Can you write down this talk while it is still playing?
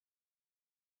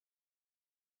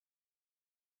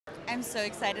I'm so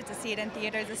excited to see it in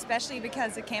theaters, especially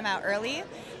because it came out early,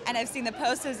 and I've seen the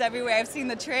posters everywhere, I've seen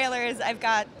the trailers, I've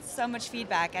got so much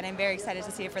feedback, and I'm very excited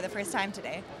to see it for the first time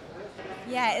today.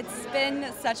 Yeah, it's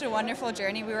been such a wonderful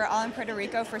journey. We were all in Puerto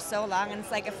Rico for so long, and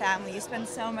it's like a family. You spend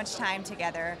so much time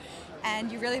together,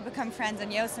 and you really become friends.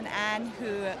 And Yoson An,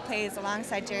 who plays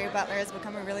alongside Gerard Butler, has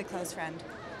become a really close friend.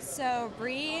 So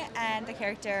Bree and the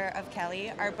character of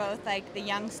Kelley are both like the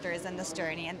youngsters in this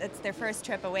journey, and it's their first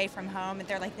trip away from home, and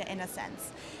they're like the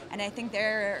innocents. And I think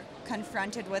they're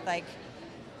confronted with like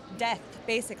death,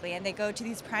 basically, and they go to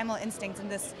these primal instincts and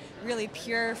this really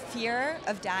pure fear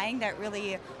of dying that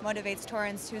really motivates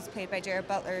Torrance, who's played by Gerard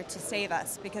Butler, to save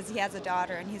us, because he has a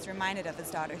daughter and he's reminded of his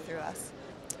daughter through us.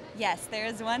 Yes, there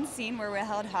is one scene where we're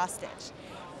held hostage,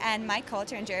 and Mike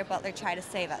Colter and Gerard Butler try to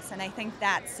save us, and I think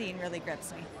that scene really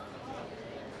grips me.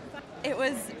 It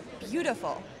was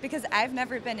beautiful, because I've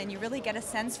never been, and you really get a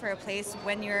sense for a place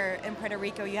when you're in Puerto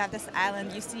Rico. You have this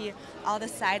island, you see all the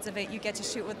sides of it, you get to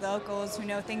shoot with locals who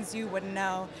know things you wouldn't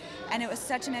know, and it was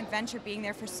such an adventure being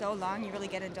there for so long. You really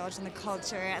get indulged in the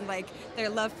culture and like their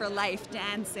love for life,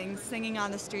 dancing, singing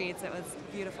on the streets. It was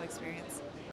a beautiful experience.